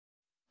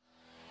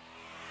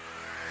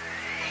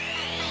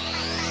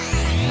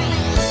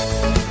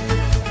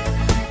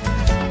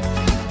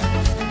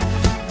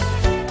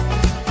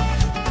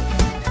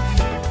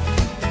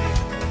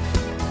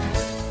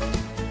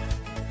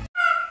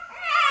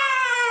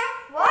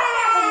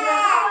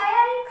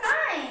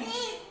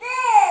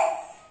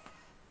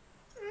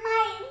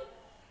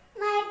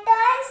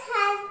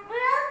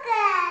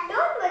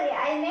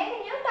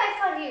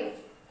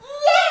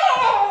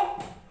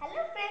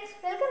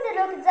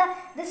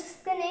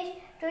finished.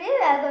 Today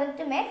we are going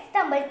to make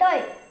tumble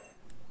toy.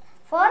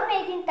 For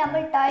making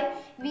tumble toy,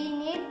 we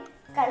need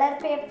color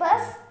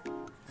papers,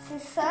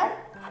 scissors,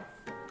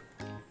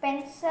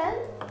 pencil,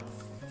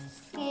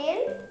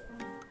 scale,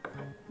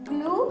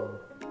 glue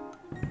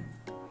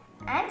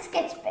and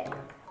sketch pen.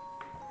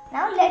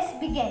 Now let's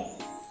begin.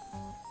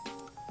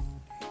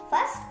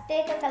 First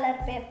take a color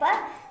paper,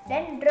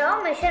 then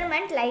draw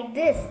measurement like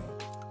this.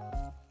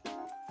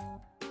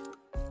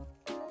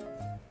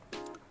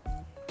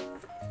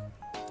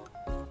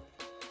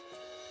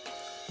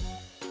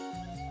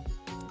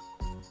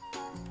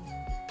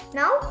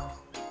 Now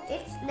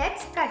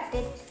let's cut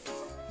it.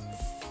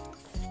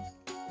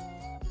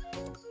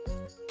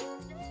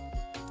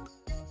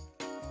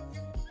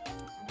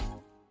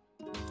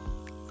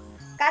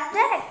 Cut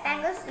the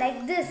rectangles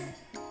like this.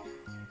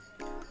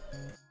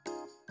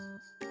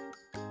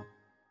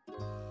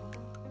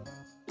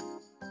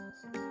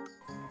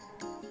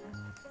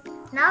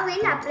 Now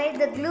we'll apply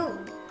the glue.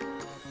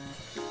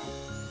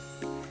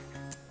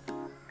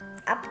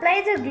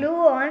 Apply the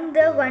glue on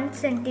the 1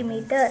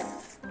 centimeter.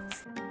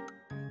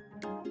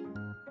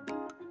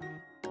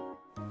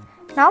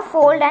 Now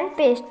fold and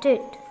paste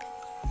it.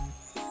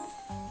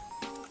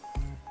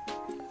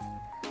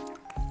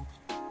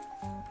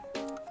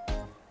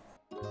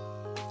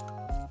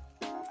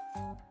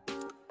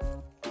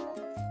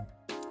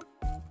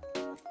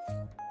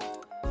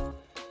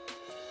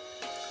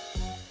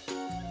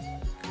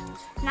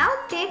 Now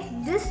take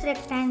this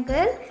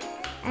rectangle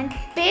and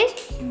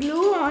paste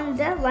glue on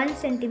the 1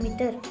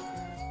 centimeter.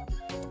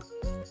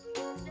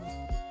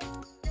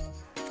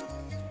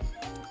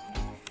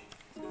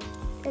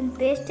 Then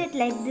paste it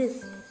like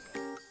this.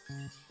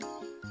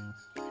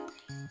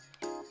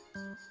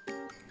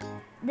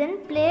 Then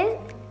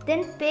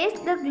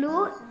paste the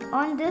glue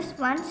on this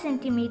 1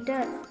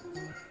 centimeter.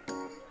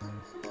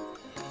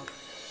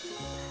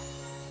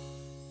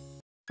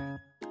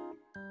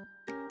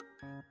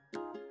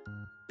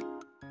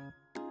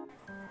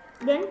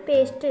 Then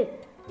paste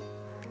it.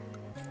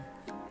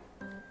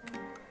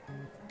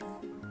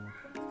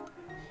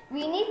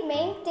 We need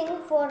main thing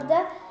for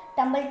the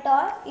tumble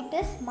toy. It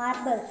is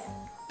marbles.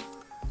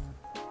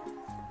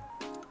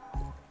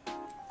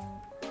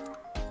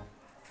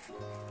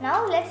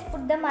 Now let's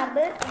put the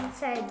marble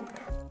inside.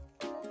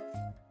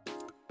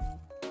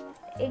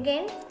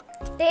 Again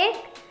take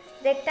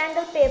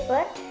rectangle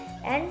paper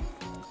and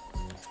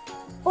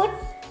put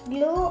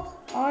glue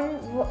on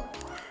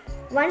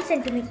 1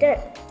 centimeter.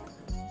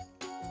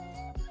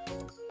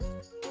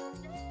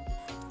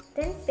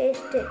 Then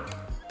paste it.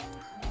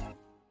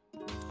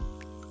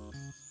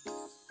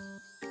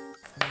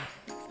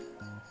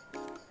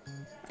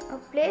 Now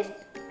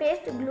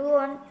paste glue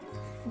on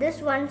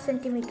this 1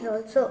 centimeter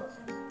also.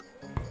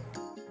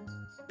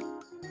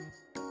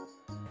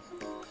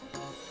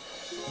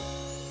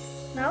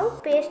 Now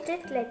paste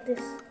it like this.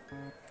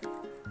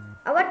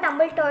 Our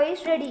tumble toy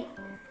is ready.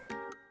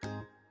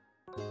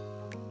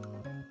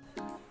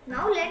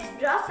 Now let's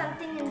draw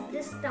something in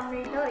this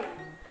tumble toy.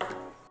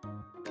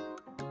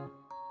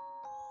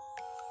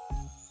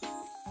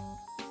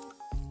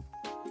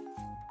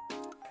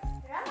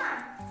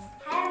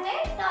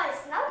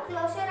 Now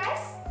close your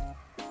eyes.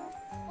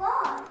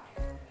 What?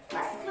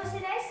 First close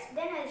your eyes,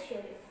 then I'll show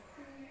you.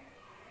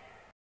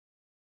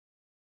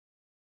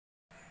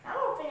 Now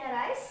open your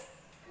eyes.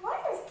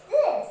 What is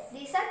this?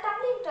 These are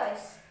tumbling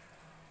toys.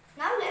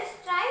 Now let's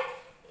try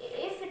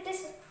if it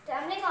is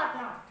tumbling or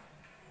not.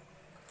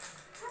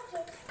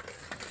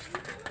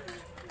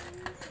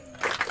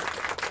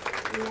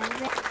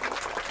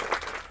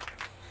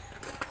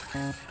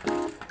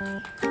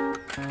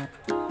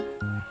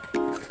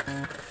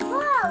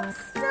 Wow,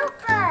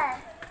 super!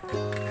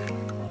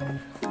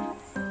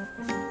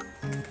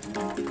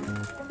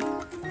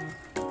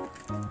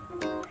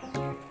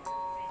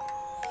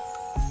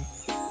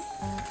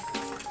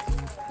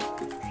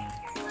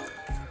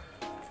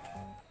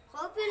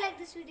 Hope you like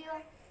this video.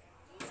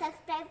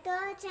 Subscribe to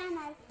our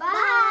channel.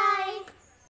 Bye!